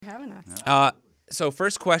So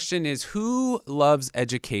first question is, who loves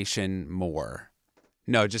education more?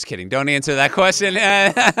 No, just kidding. Don't answer that question.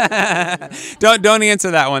 don't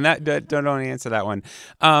answer that one. Don't answer that one.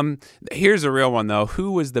 Here's a real one though.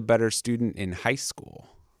 Who was the better student in high school?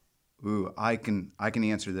 Ooh, I can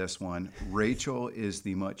answer this one. Rachel is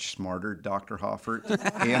the much smarter Dr. Hoffert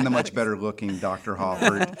and the much better looking Dr.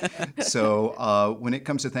 Hoffert. So when it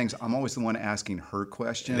comes to things, I'm always the one asking her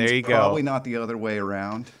questions. There you go. Probably not the other way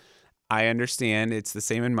around. I understand. It's the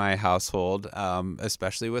same in my household,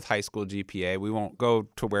 especially with high school GPA. We won't go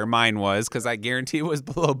to where mine was because I guarantee it was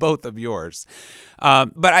below both of yours.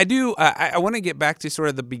 But I want to get back to sort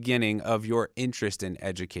of the beginning of your interest in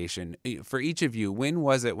education. For each of you, when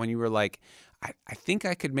was it when you were like, I think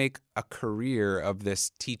I could make a career of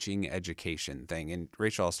this teaching education thing? And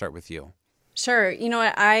Rachel, I'll start with you. Sure. You know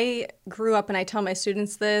what? I grew up, and I tell my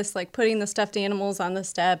students this, like putting the stuffed animals on the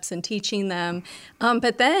steps and teaching them.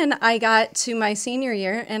 But then I got to my senior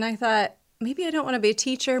year, and I thought, maybe I don't want to be a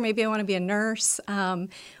teacher. Maybe I want to be a nurse.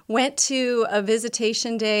 Went to a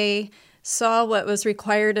visitation day, saw what was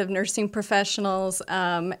required of nursing professionals,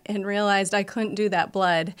 and realized I couldn't do that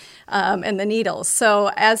blood and the needles.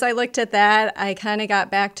 So as I looked at that, I kind of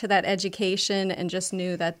got back to that education and just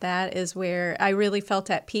knew that that is where I really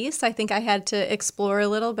felt at peace. I think I had to explore a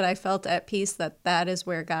little, but I felt at peace that that is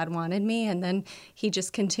where God wanted me. And then he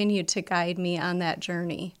just continued to guide me on that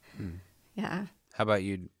journey. Yeah. How about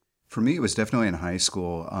you? For me, it was definitely in high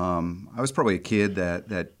school. I was probably a kid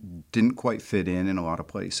that didn't quite fit in a lot of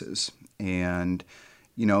places. And,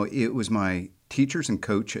 you know, it was my teachers and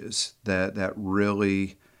coaches that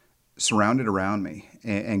really surrounded around me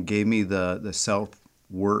and gave me the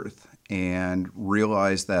self-worth and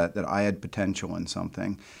realized that I had potential in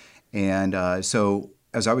something. And so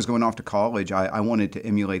as I was going off to college, I wanted to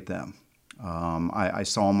emulate them. I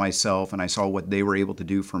saw myself and I saw what they were able to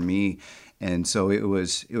do for me. And so it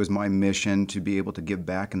was my mission to be able to give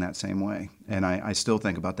back in that same way. And I still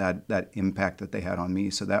think about that impact that they had on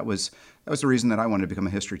me. So that was the reason that I wanted to become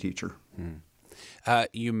a history teacher.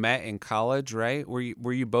 You met in college, right?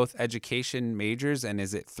 Were you both education majors, and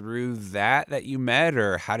is it through that you met,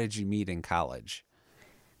 or how did you meet in college?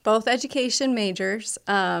 Both education majors,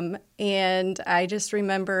 and I just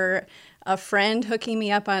remember a friend hooking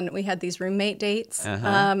me up on, we had these roommate dates,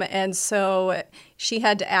 and so she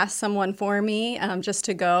had to ask someone for me just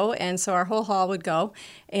to go, and so our whole hall would go.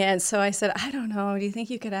 And so I said, I don't know, do you think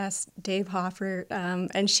you could ask Dave Hoffert?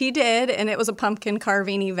 And she did, and it was a pumpkin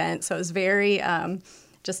carving event, so it was very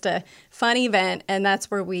just a fun event, and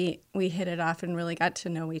that's where we hit it off and really got to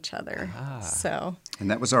know each other. So.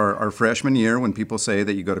 And that was our freshman year, when people say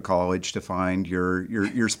that you go to college to find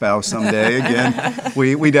your spouse someday. Again,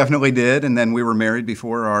 we definitely did, and then we were married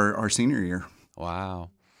before our senior year.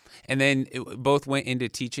 Wow. And then both went into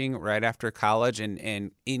teaching right after college,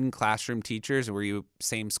 and in classroom teachers. Were you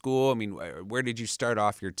same school? I mean, where did you start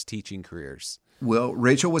off your teaching careers? Well,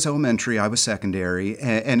 Rachel was elementary, I was secondary,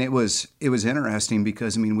 and it was interesting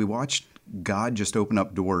because, I mean, we watched God just open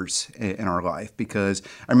up doors in our life, because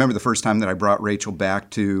I remember the first time that I brought Rachel back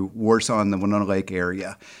to Warsaw in the Winona Lake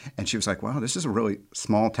area, and she was like, wow, this is a really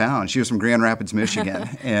small town. She was from Grand Rapids, Michigan,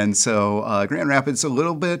 and so Grand Rapids a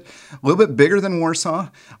little bit bigger than Warsaw,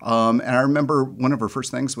 and I remember one of her first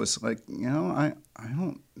things was like, you know, I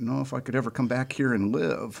don't know if I could ever come back here and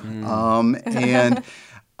live, and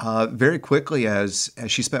very quickly, as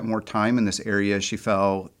she spent more time in this area, she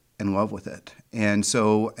fell in love with it. And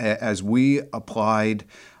so as we applied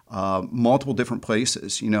multiple different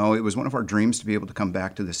places, you know, it was one of our dreams to be able to come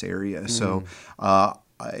back to this area. So I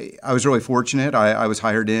was really fortunate. I was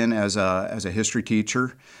hired in as a history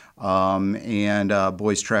teacher and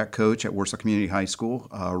boys track coach at Warsaw Community High School.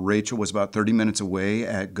 Rachel was about 30 minutes away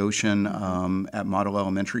at Goshen at Model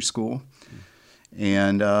Elementary School.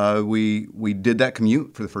 And we did that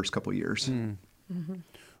commute for the first couple of years. Mm-hmm.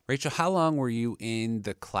 Rachel, how long were you in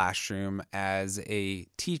the classroom as a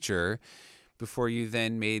teacher before you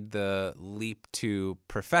then made the leap to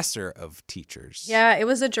professor of teachers? Yeah, it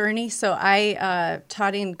was a journey. So I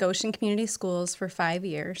taught in Goshen Community Schools for 5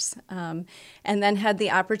 years, and then had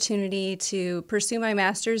the opportunity to pursue my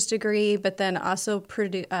master's degree, but then also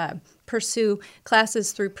pursue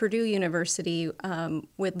classes through Purdue University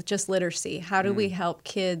with just literacy. How do we help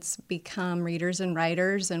kids become readers and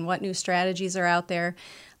writers, and what new strategies are out there?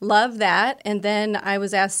 Love that. And then I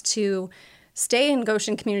was asked to stay in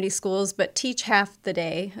Goshen Community Schools, but teach half the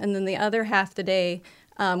day, and then the other half the day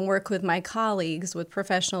work with my colleagues with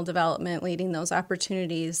professional development, leading those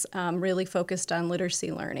opportunities, really focused on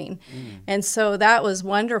literacy learning. And so that was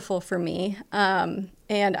wonderful for me.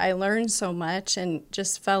 And I learned so much and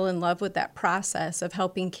just fell in love with that process of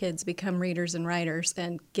helping kids become readers and writers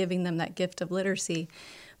and giving them that gift of literacy.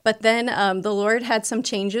 But then the Lord had some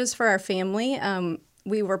changes for our family.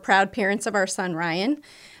 We were proud parents of our son, Ryan,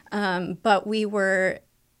 but we were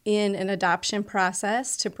in an adoption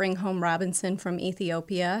process to bring home Robinson from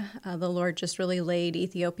Ethiopia. The Lord just really laid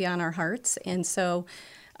Ethiopia on our hearts. And so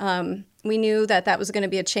we knew that that was going to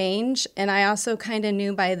be a change. And I also kind of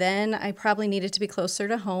knew by then I probably needed to be closer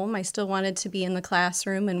to home. I still wanted to be in the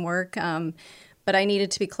classroom and work, but I needed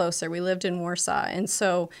to be closer. We lived in Warsaw. And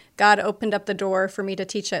so God opened up the door for me to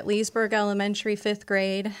teach at Leesburg Elementary, 5th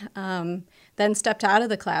grade, then stepped out of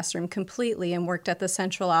the classroom completely and worked at the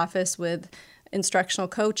central office with instructional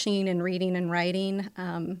coaching and reading and writing.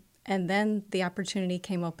 And then the opportunity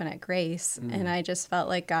came open at Grace, and I just felt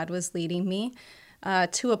like God was leading me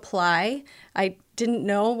to apply. I didn't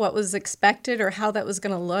know what was expected or how that was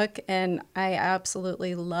going to look, and I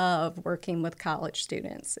absolutely love working with college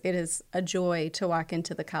students. It is a joy to walk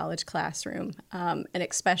into the college classroom and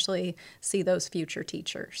especially see those future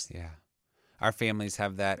teachers. Yeah. Our families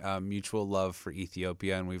have that mutual love for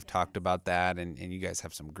Ethiopia, and we've talked about that, and you guys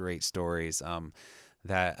have some great stories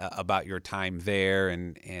that about your time there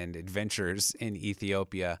and adventures in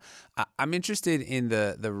Ethiopia. I'm interested in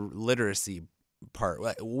the literacy part.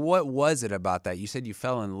 What was it about that? You said you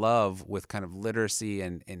fell in love with kind of literacy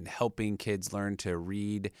and helping kids learn to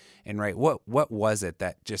read and write. What was it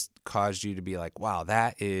that just caused you to be like, wow,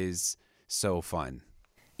 that is so fun?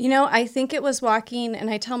 You know, I think it was walking, and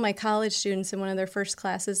I tell my college students in one of their first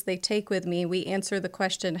classes they take with me, we answer the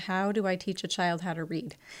question, how do I teach a child how to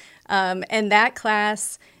read? And that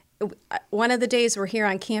class, one of the days we're here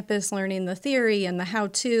on campus learning the theory and the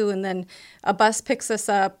how-to, and then a bus picks us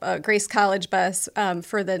up, a Grace College bus,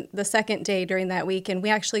 for the second day during that week. And we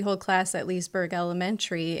actually hold class at Leesburg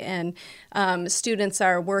Elementary, and students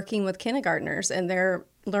are working with kindergartners, and they're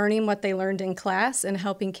learning what they learned in class and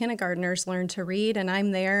helping kindergartners learn to read. And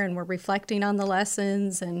I'm there, and we're reflecting on the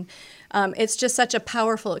lessons. And it's just such a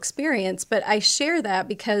powerful experience. But I share that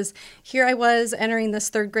because here I was entering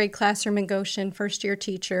this 3rd grade classroom in Goshen, first-year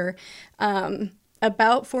teacher.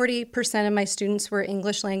 About 40% of my students were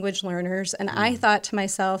English language learners, and I thought to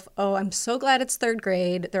myself, oh, I'm so glad it's 3rd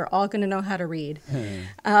grade. They're all going to know how to read.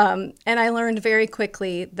 And I learned very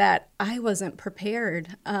quickly that I wasn't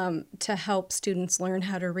prepared to help students learn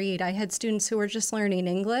how to read. I had students who were just learning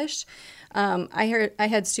English. I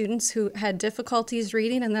had students who had difficulties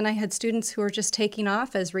reading, and then I had students who were just taking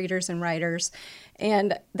off as readers and writers.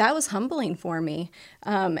 And that was humbling for me.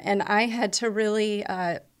 And I had to really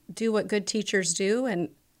do what good teachers do and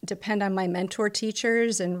depend on my mentor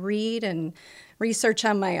teachers and read and research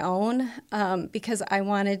on my own because I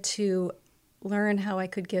wanted to learn how I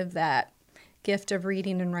could give that gift of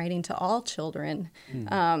reading and writing to all children.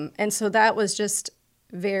 And so that was just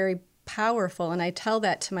very powerful. And I tell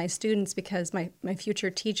that to my students because my future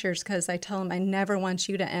teachers, because I tell them I never want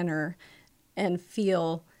you to enter and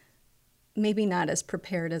feel maybe not as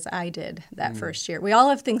prepared as I did that first year. We all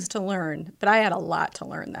have things to learn, but I had a lot to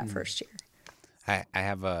learn that first year. I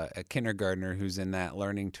have a kindergartner who's in that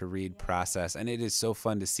learning to read process, and it is so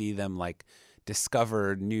fun to see them like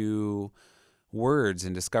discover new words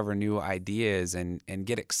and discover new ideas and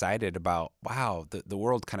get excited about, wow, the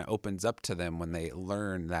world kind of opens up to them when they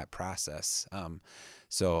learn that process.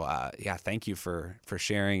 So thank you for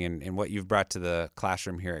sharing and what you've brought to the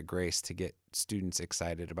classroom here at Grace to get students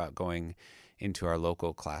excited about going into our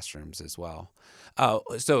local classrooms as well.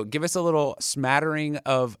 So give us a little smattering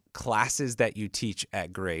of classes that you teach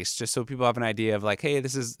at Grace, just so people have an idea of like, hey,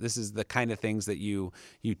 this is the kind of things that you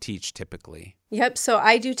teach typically. Yep. So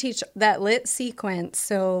I do teach that lit sequence.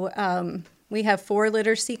 So we have 4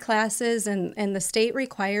 literacy classes, and the state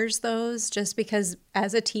requires those just because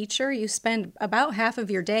as a teacher, you spend about half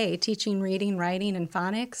of your day teaching reading, writing, and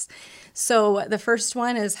phonics. So the first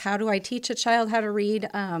one is how do I teach a child how to read?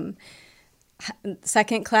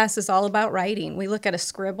 Second class is all about writing. We look at a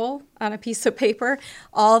scribble on a piece of paper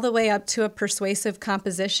all the way up to a persuasive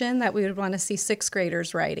composition that we would want to see 6th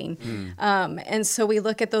graders writing. And so we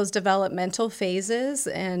look at those developmental phases,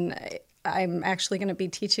 and I'm actually going to be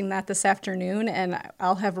teaching that this afternoon, and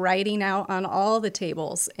I'll have writing out on all the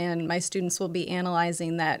tables, and my students will be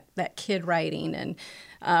analyzing that kid writing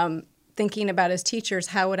and thinking about as teachers,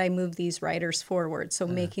 how would I move these writers forward? So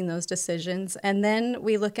making those decisions. And then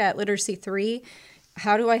we look at Literacy 3,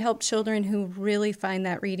 how do I help children who really find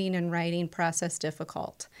that reading and writing process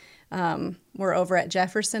difficult? We're over at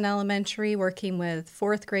Jefferson Elementary working with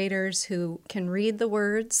fourth graders who can read the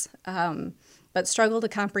words but struggle to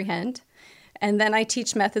comprehend. And then I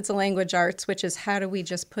teach methods of language arts, which is how do we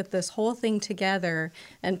just put this whole thing together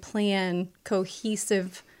and plan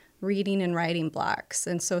cohesive reading and writing blocks.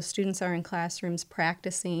 And so students are in classrooms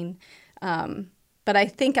practicing. But I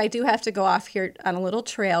think I do have to go off here on a little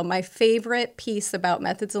trail. My favorite piece about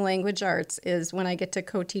methods of language arts is when I get to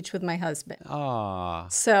co-teach with my husband. Ah.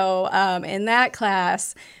 So in that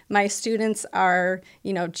class, my students are,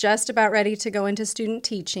 just about ready to go into student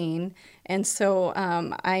teaching. And so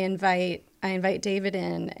I invite David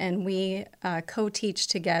in, and we co-teach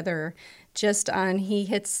together just on, he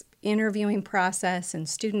hits interviewing process and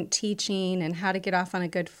student teaching and how to get off on a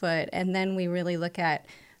good foot. And then we really look at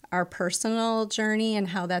our personal journey and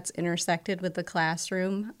how that's intersected with the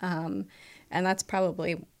classroom. And that's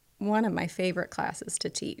probably one of my favorite classes to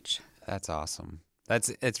teach. That's awesome.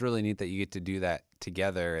 It's really neat that you get to do that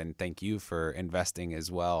together, and thank you for investing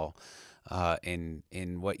as well in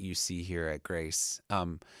what you see here at Grace.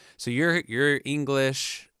 So your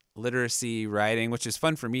English literacy writing, which is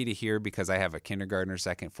fun for me to hear because I have a kindergartner,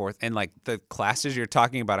 second, fourth, and like the classes you're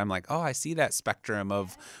talking about, I'm like, oh, I see that spectrum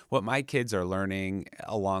of what my kids are learning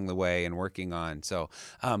along the way and working on. So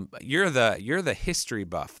you're the history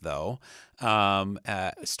buff though.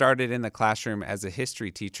 Started in the classroom as a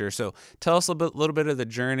history teacher. So tell us a little bit of the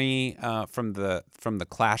journey from the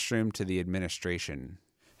classroom to the administration.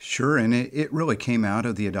 Sure, and it really came out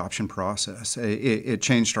of the adoption process. It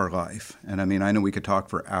changed our life. And I mean, I know we could talk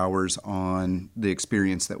for hours on the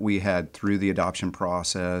experience that we had through the adoption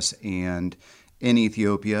process and in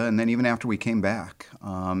Ethiopia, and then even after we came back.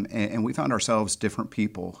 And we found ourselves different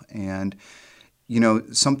people. And,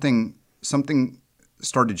 something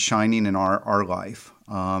started shining in our life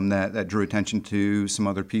that drew attention to some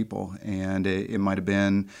other people. And it might have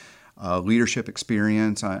been leadership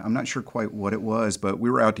experience. I'm not sure quite what it was, but we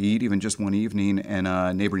were out to eat even just one evening, and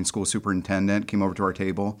a neighboring school superintendent came over to our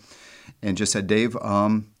table and just said, Dave,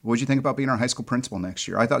 what would you think about being our high school principal next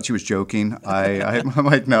year? I thought she was joking. I'm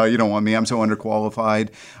like, no, you don't want me. I'm so underqualified.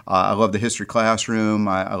 I love the history classroom.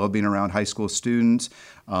 I love being around high school students.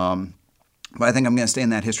 But I think I'm going to stay in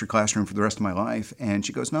that history classroom for the rest of my life. And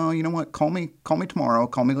she goes, no, you know what? Call me tomorrow.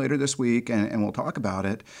 Call me later this week, and we'll talk about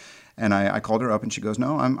it. And I called her up, and she goes,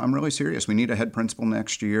 no, I'm really serious. We need a head principal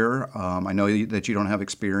next year. I know that you don't have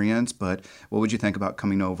experience, but what would you think about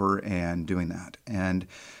coming over and doing that? And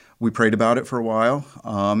we prayed about it for a while,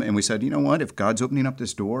 and we said, you know what? If God's opening up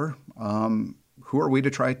this door, who are we to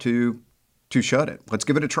try to shut it? Let's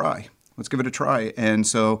give it a try. Let's give it a try. And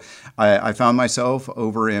so I found myself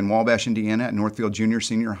over in Wabash, Indiana at Northfield Junior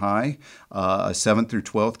Senior High, a 7th through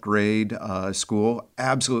 12th grade school.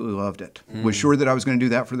 Absolutely loved it. Was sure that I was going to do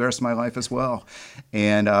that for the rest of my life as well.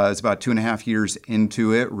 And it's about 2.5 years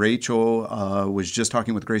into it. Rachel was just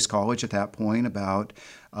talking with Grace College at that point about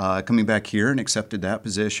coming back here, and accepted that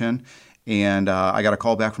position. And I got a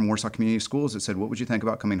call back from Warsaw Community Schools that said, what would you think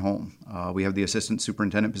about coming home? We have the assistant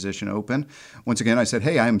superintendent position open. Once again, I said,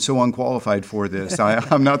 hey, I am so unqualified for this.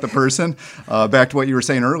 I'm not the person. Back to what you were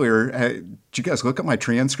saying earlier, did you guys look at my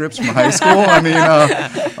transcripts from high school? I mean,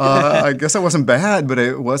 I guess I wasn't bad, but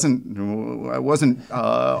I wasn't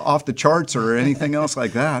off the charts or anything else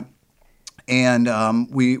like that. And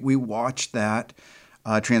we watched that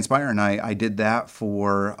transpire, and I did that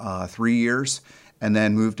for 3 years. And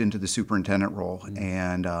then moved into the superintendent role.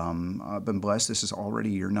 And I've been blessed. This is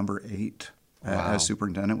already year number 8 as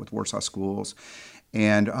superintendent with Warsaw Schools.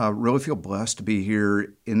 And really feel blessed to be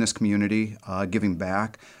here in this community, giving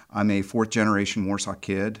back. I'm a 4th-generation Warsaw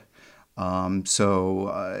kid.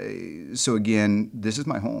 So again, this is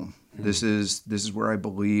my home. This is where I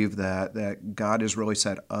believe that God has really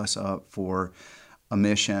set us up for a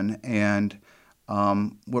mission. And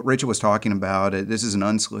what Rachel was talking about, this is an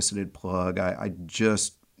unsolicited plug. I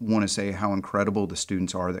just want to say how incredible the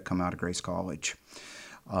students are that come out of Grace College.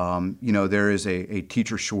 There is a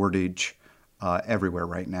teacher shortage everywhere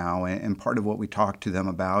right now, and part of what we talk to them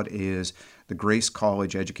about is the Grace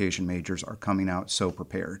College education majors are coming out so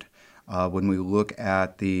prepared. When we look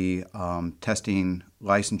at the testing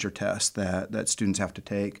licensure tests that students have to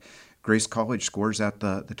take, Grace College scores at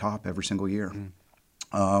the top every single year.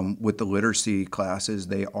 With the literacy classes,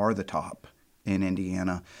 they are the top in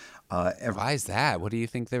Indiana. Why is that? What do you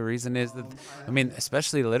think the reason is?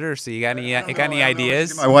 Especially literacy. You got any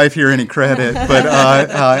ideas? My wife here any credit, but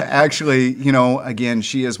actually, again,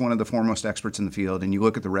 she is one of the foremost experts in the field. And you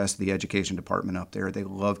look at the rest of the education department up there; they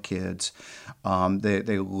love kids.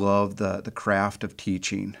 They love the craft of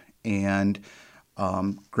teaching, and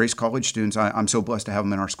Grace College students, I'm so blessed to have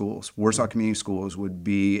them in our schools. Warsaw Community Schools would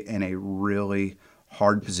be in a really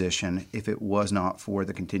hard position if it was not for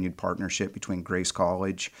the continued partnership between Grace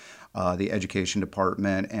College, the education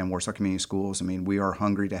department, and Warsaw Community Schools. I mean, we are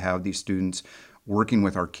hungry to have these students working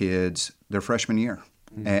with our kids their freshman year.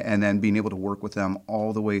 And then being able to work with them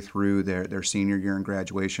all the way through their senior year and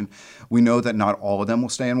graduation. We know that not all of them will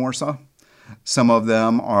stay in Warsaw. Some of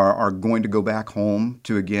them are going to go back home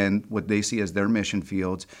to, again, what they see as their mission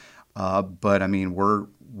fields. But I mean,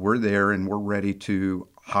 we're there and we're ready to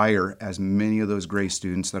hire as many of those Grace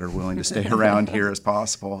students that are willing to stay around here as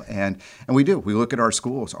possible. And we do. We look at our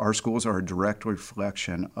schools. Our schools are a direct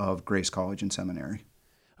reflection of Grace College and Seminary.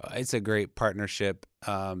 It's a great partnership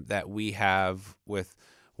that we have with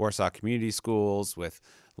Warsaw Community Schools, with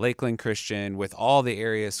Lakeland Christian, with all the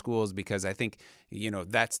area schools, because I think,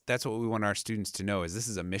 that's what we want our students to know is this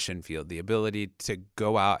is a mission field, the ability to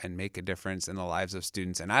go out and make a difference in the lives of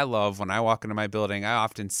students. And I love when I walk into my building, I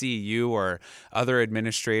often see you or other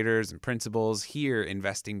administrators and principals here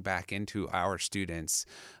investing back into our students,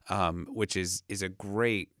 which is a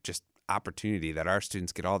great just opportunity that our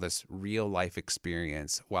students get all this real life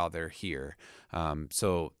experience while they're here.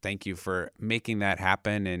 So thank you for making that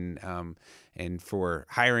happen and for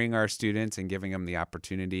hiring our students and giving them the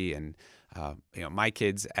opportunity. And my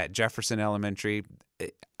kids at Jefferson Elementary,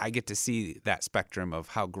 I get to see that spectrum of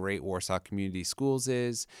how great Warsaw Community Schools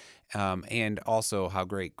is, and also how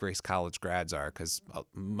great Grace College grads are, because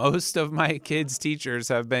most of my kids' teachers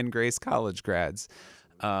have been Grace College grads,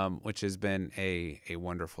 which has been a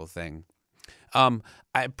wonderful thing.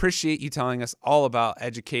 I appreciate you telling us all about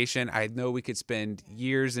education. I know we could spend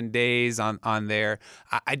years and days on there.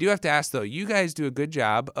 I do have to ask, though, you guys do a good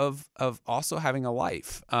job of also having a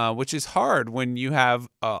life, which is hard when you have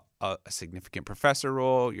a significant professor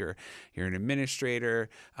role. You're an administrator.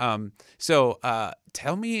 So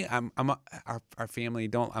tell me, our family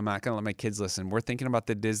I'm not going to let my kids listen. We're thinking about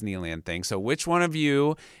the Disneyland thing. So which one of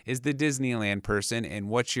you is the Disneyland person, and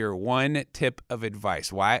what's your one tip of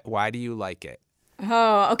advice? Why do you like it?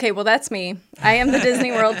 Oh, okay. Well, that's me. I am the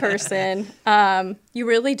Disney World person. You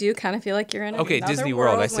really do kind of feel like you're in another Disney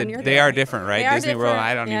World. I said they are different, right? Disney World.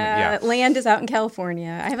 I don't even. Land is out in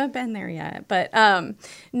California. I haven't been there yet, but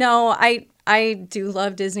no, I do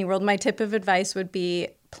love Disney World. My tip of advice would be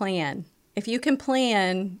plan. If you can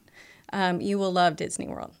plan, you will love Disney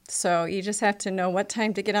World. So you just have to know what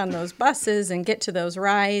time to get on those buses and get to those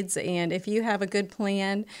rides. And if you have a good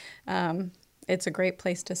plan, it's a great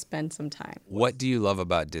place to spend some time. What do you love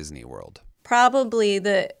about Disney World? Probably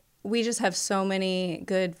we just have so many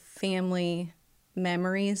good family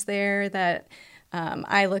memories there that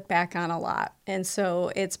I look back on a lot. And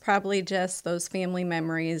so it's probably just those family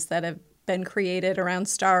memories that have been created around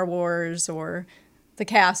Star Wars or the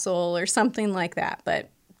castle or something like that.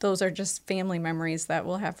 But those are just family memories that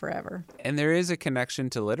we'll have forever. And there is a connection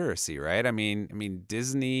to literacy, right? I mean,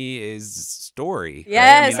 Disney is story.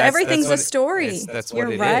 Yes, right? Everything's a story. That's You're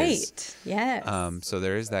what it right. is. Yes. So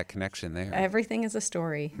there is that connection there. Everything is a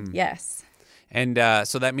story. Yes. And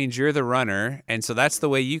so that means you're the runner, and so that's the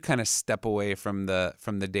way you kind of step away from the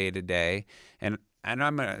day to day. And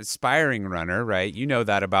I'm an aspiring runner, right? You know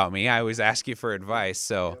that about me. I always ask you for advice.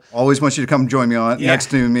 So always want you to come join me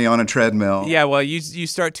next to me on a treadmill. Yeah, well, you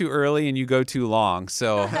start too early and you go too long.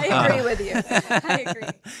 So I agree with you. I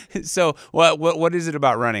agree. So what is it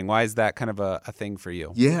about running? Why is that kind of a thing for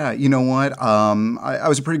you? Yeah, you know what? I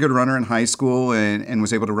was a pretty good runner in high school and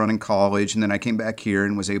was able to run in college. And then I came back here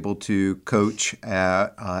and was able to coach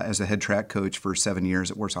as the head track coach for 7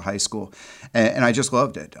 years at Warsaw High School. And I just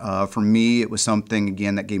loved it. For me, it was something,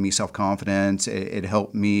 again, that gave me self-confidence. It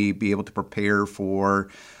helped me be able to prepare for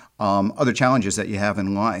other challenges that you have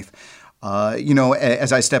in life.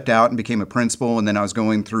 As I stepped out and became a principal, and then I was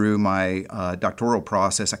going through my doctoral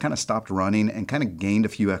process, I kind of stopped running and kind of gained a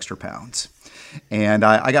few extra pounds. And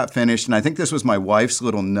I got finished, and I think this was my wife's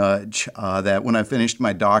little nudge that when I finished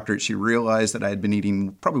my doctorate, she realized that I had been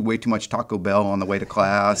eating probably way too much Taco Bell on the way to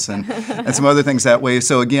class and some other things that way.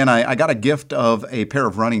 So again, I got a gift of a pair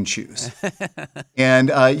of running shoes. And,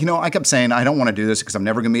 I kept saying, I don't want to do this because I'm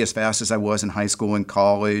never going to be as fast as I was in high school and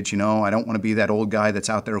college. I don't want to be that old guy that's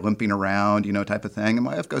out there limping around, type of thing. And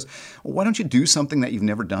my wife goes, well, why don't you do something that you've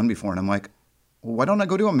never done before? And I'm like, well, why don't I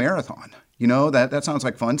go do a marathon? That sounds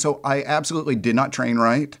like fun. So I absolutely did not train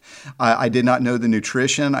right. I did not know the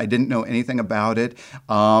nutrition. I didn't know anything about it.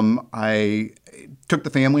 I took the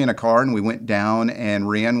family in a car and we went down and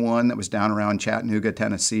ran one that was down around Chattanooga,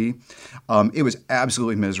 Tennessee. It was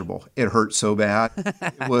absolutely miserable. It hurt so bad.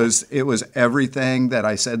 It was everything that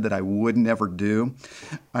I said that I would never do.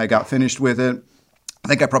 I got finished with it. I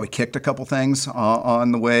think I probably kicked a couple things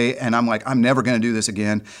on the way, and I'm like, I'm never going to do this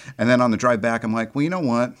again. And then on the drive back, I'm like, well, you know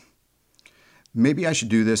what? Maybe I should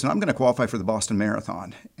do this, and I'm going to qualify for the Boston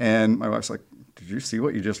Marathon. And my wife's like, did you see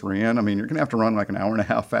what you just ran? I mean, you're going to have to run like an hour and a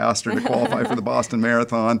half faster to qualify for the Boston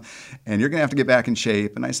Marathon, and you're going to have to get back in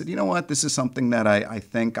shape. And I said, you know what? This is something that I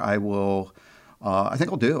think I will. I think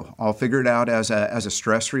I'll do. I'll figure it out as a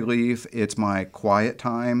stress relief. It's my quiet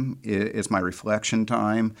time. It's my reflection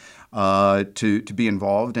time to be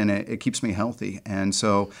involved, and it keeps me healthy. And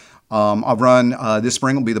so I'll run this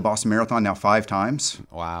spring will be the Boston Marathon now 5 times.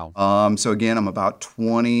 Wow. So again, I'm about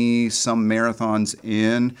 20 some marathons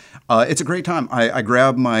in. It's a great time. I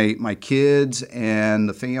grab my kids and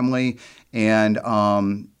the family, and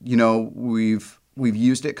we've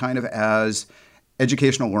used it kind of as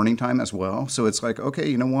educational learning time as well. So it's like, okay,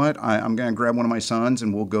 you know what? I'm going to grab one of my sons,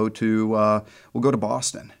 and we'll go to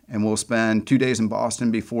Boston, and we'll spend 2 days in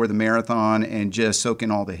Boston before the marathon and just soak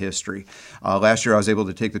in all the history. Last year, I was able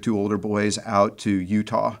to take the 2 older boys out to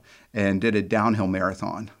Utah and did a downhill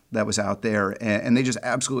marathon that was out there, and they just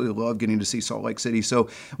absolutely love getting to see Salt Lake City. So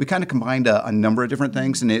we kind of combined a number of different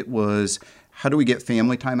things, and it was, how do we get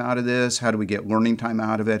family time out of this? How do we get learning time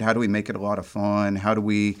out of it? How do we make it a lot of fun? How do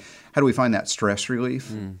we find that stress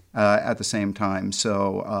relief at the same time?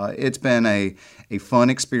 So it's been a fun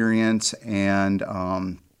experience, and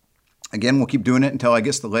again, we'll keep doing it until I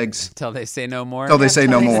guess the legs... Until they say no more? Until they say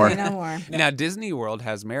no more. Now, Disney World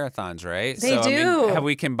has marathons, right? They do. Have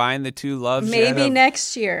we combined the two loves Maybe yet?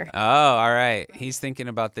 next year. Oh, all right. He's thinking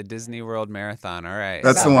about the Disney World Marathon. All right.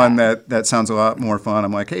 That's the one that sounds a lot more fun.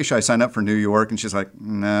 I'm like, hey, should I sign up for New York? And she's like,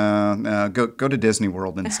 no, go to Disney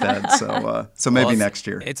World instead. So maybe next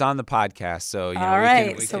year. It's on the podcast, so all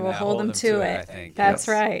right. we so can we'll hold them to it. I think. That's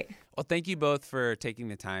right. Well, thank you both for taking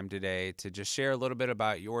the time today to just share a little bit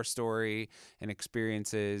about your story and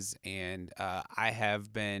experiences. And I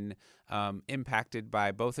have been impacted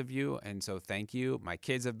by both of you, and so thank you. My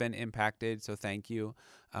kids have been impacted, so thank you.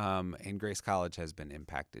 And Grace College has been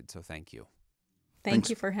impacted, so thank you.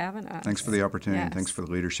 Thanks you for having us. Thanks for the opportunity, Yes. and thanks for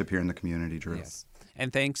the leadership here in the community, Drew. Yes.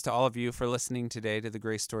 And thanks to all of you for listening today to the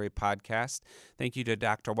Grace Story podcast. Thank you to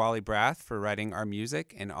Dr. Wally Brath for writing our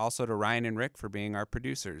music, and also to Ryan and Rick for being our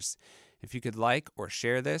producers. If you could like or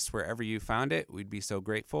share this wherever you found it, we'd be so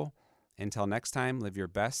grateful. Until next time, live your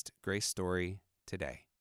best Grace Story today.